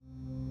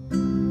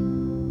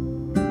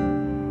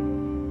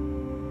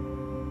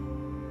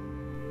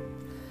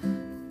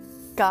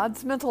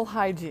God's Mental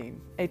Hygiene,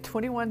 a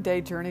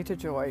 21-day journey to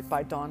joy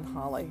by Dawn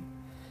Holly.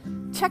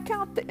 Check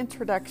out the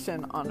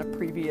introduction on a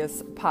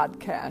previous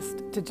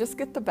podcast to just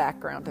get the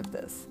background of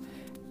this.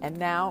 And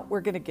now we're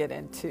going to get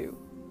into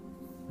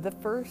the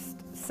first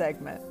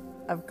segment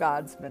of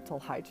God's Mental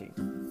Hygiene.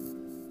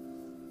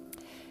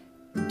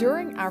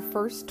 During our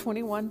first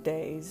 21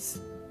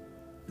 days,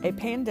 a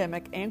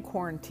pandemic and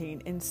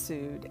quarantine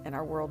ensued and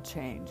our world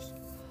changed.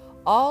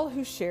 All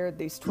who shared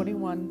these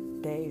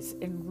 21 days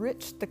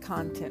enriched the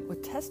content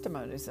with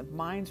testimonies of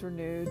minds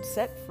renewed,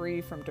 set free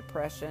from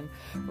depression,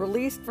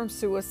 released from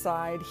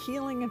suicide,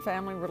 healing in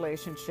family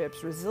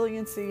relationships,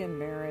 resiliency in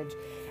marriage,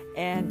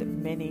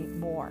 and many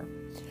more.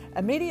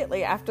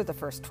 Immediately after the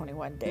first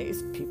 21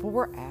 days, people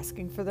were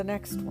asking for the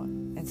next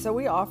one, and so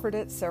we offered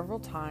it several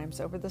times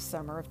over the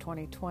summer of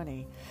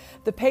 2020.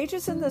 The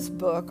pages in this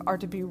book are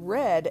to be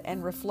read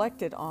and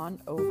reflected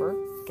on over,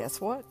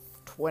 guess what?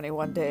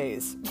 21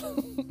 days.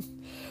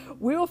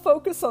 We will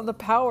focus on the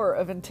power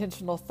of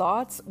intentional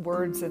thoughts,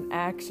 words, and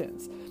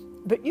actions,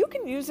 but you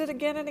can use it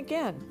again and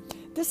again.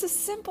 This is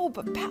simple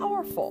but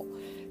powerful.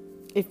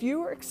 If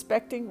you are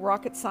expecting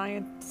rocket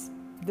science,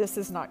 this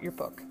is not your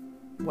book.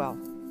 Well,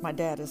 my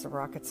dad is a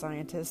rocket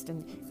scientist,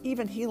 and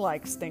even he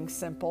likes things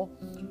simple.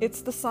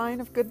 It's the sign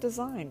of good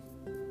design.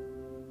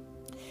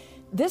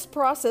 This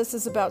process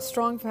is about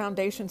strong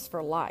foundations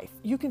for life.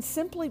 You can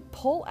simply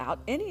pull out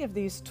any of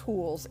these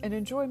tools and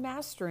enjoy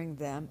mastering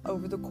them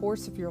over the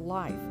course of your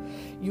life.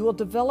 You will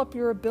develop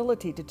your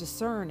ability to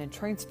discern and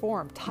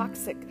transform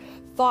toxic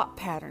thought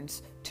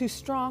patterns to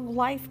strong,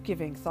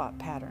 life-giving thought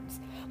patterns.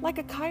 Like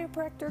a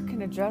chiropractor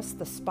can adjust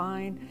the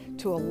spine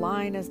to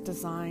align as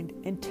designed,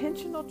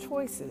 intentional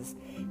choices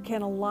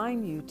can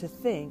align you to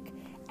think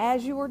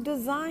as you are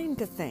designed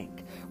to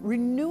think.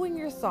 Renewing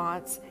your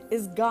thoughts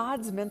is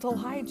God's mental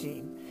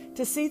hygiene.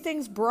 To see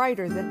things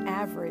brighter than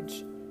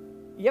average.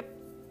 Yep,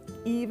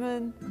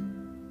 even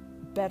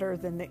better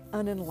than the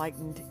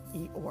unenlightened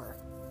Eeyore.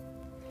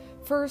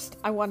 First,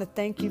 I want to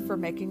thank you for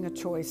making a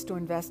choice to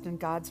invest in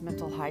God's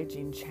Mental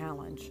Hygiene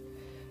Challenge.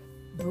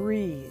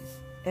 Breathe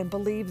and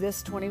believe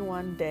this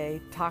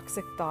 21-day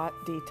toxic thought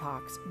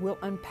detox will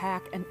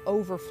unpack an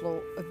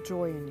overflow of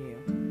joy in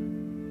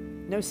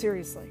you. No,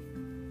 seriously.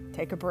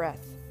 Take a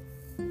breath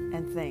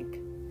and think.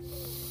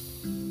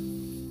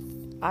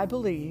 I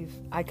believe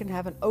I can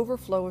have an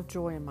overflow of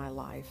joy in my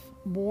life,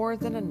 more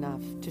than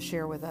enough to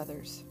share with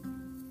others.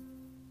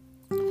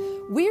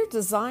 We are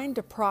designed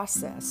to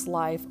process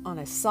life on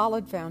a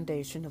solid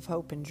foundation of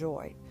hope and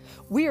joy.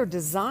 We are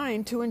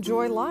designed to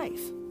enjoy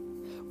life.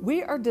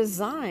 We are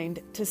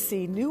designed to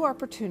see new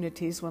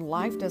opportunities when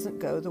life doesn't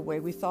go the way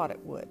we thought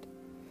it would.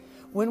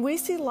 When we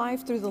see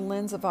life through the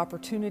lens of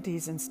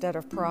opportunities instead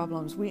of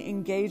problems, we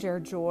engage our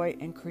joy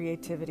and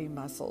creativity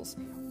muscles.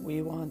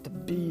 We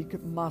want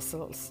big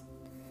muscles.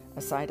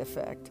 A side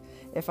effect.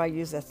 If I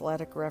use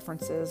athletic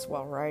references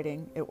while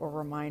writing, it will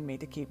remind me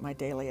to keep my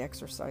daily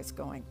exercise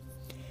going.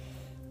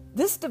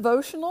 This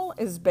devotional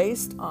is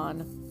based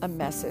on a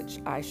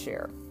message I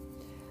share.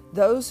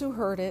 Those who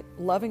heard it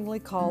lovingly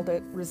called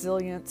it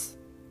Resilience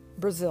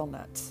Brazil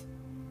Nuts.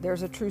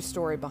 There's a true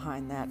story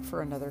behind that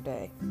for another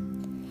day.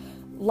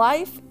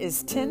 Life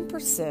is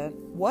 10%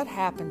 what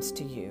happens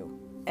to you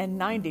and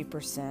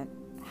 90%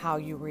 how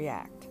you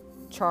react.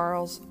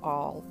 Charles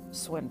All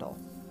Swindoll.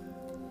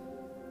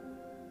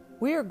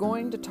 We are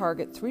going to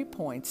target 3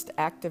 points to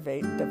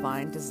activate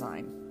divine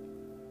design.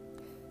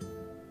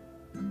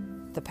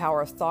 The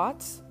power of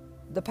thoughts,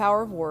 the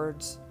power of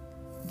words,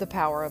 the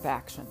power of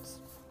actions.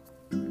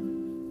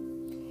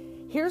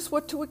 Here's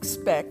what to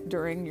expect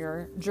during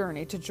your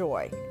journey to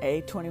joy,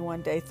 a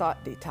 21-day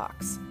thought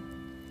detox.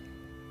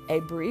 A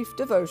brief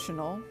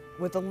devotional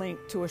with a link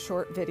to a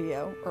short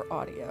video or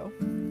audio.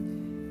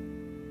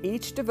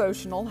 Each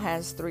devotional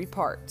has 3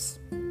 parts.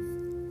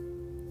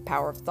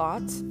 Power of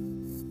thoughts,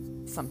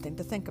 something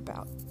to think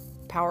about.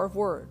 Power of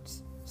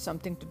words,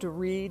 something to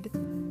read,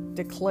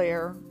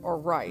 declare, or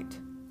write,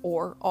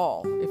 or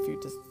all if you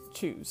just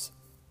choose.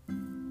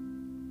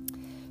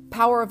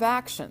 Power of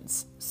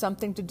actions,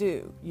 something to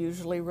do,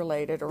 usually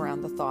related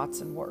around the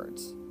thoughts and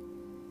words.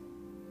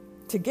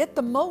 To get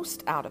the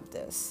most out of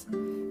this,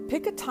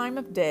 pick a time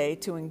of day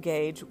to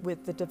engage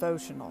with the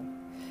devotional.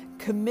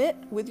 Commit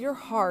with your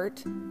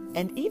heart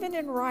and even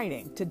in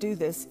writing to do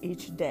this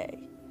each day.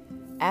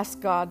 Ask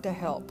God to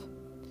help.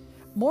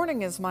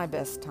 Morning is my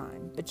best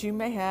time, but you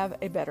may have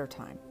a better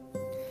time.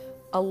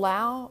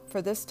 Allow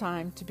for this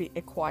time to be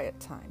a quiet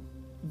time.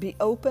 Be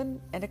open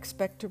and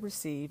expect to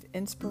receive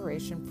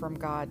inspiration from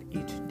God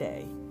each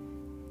day.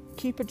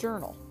 Keep a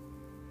journal.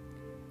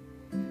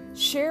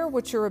 Share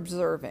what you're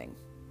observing.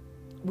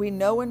 We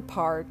know in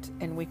part,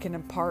 and we can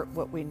impart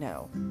what we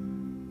know.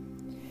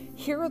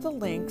 Here are the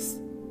links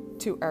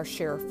to our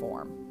share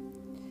form.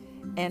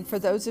 And for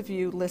those of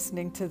you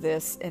listening to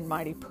this in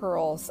Mighty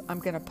Pearls, I'm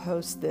going to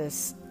post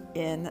this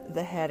in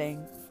the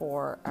heading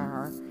for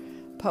our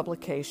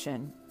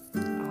publication,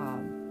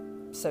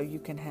 so you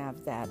can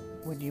have that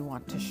when you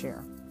want to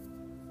share.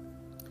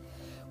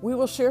 We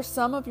will share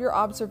some of your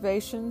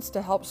observations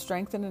to help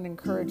strengthen and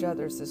encourage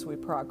others as we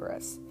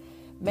progress.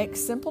 Make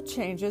simple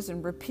changes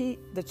and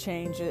repeat the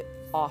change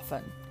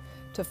often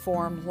to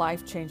form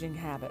life-changing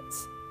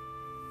habits.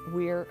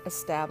 We're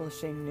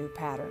establishing new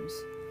patterns.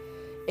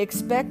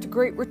 Expect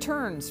great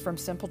returns from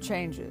simple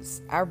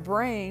changes. Our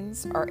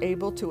brains are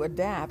able to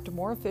adapt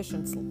more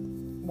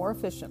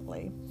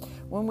efficiently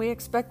when we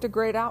expect a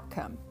great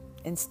outcome.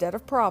 Instead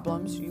of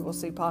problems, you will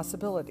see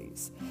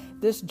possibilities.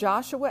 This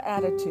Joshua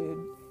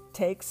attitude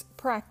takes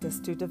practice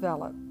to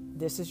develop.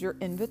 This is your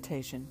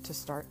invitation to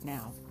start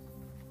now.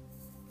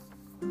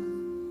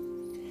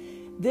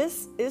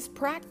 This is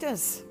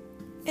practice.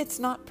 It's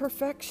not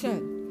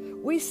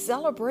perfection. We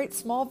celebrate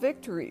small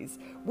victories.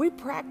 We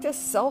practice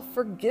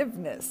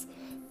self-forgiveness.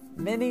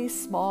 Many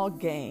small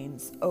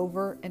gains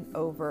over and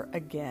over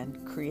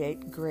again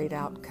create great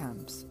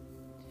outcomes.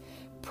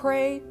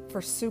 Pray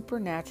for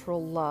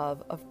supernatural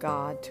love of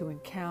God to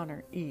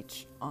encounter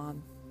each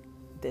on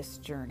this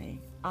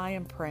journey. I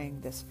am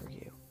praying this for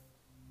you.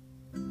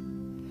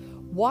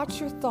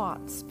 Watch your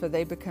thoughts, for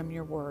they become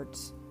your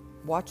words.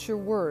 Watch your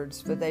words,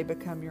 for they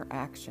become your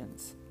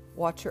actions.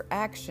 Watch your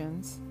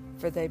actions,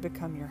 for they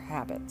become your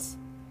habits.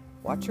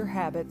 Watch your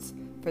habits,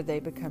 for they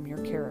become your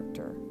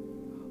character.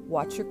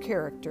 Watch your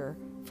character,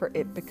 for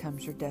it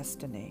becomes your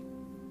destiny.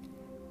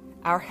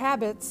 Our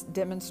habits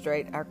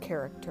demonstrate our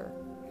character.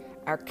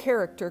 Our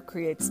character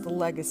creates the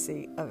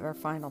legacy of our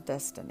final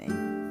destiny.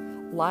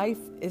 Life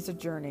is a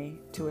journey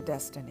to a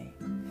destiny.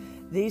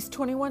 These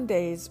 21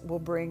 days will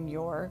bring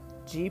your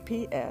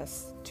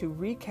GPS to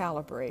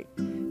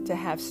recalibrate, to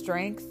have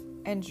strength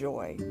and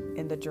joy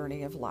in the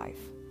journey of life.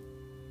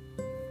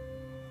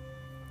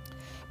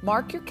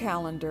 Mark your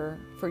calendar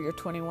for your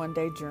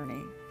 21-day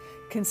journey.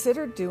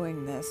 Consider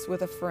doing this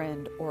with a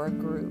friend or a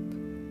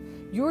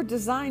group. You are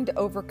designed to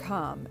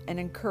overcome and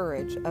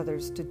encourage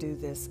others to do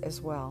this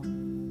as well.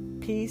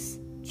 Peace,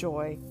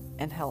 joy,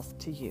 and health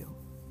to you.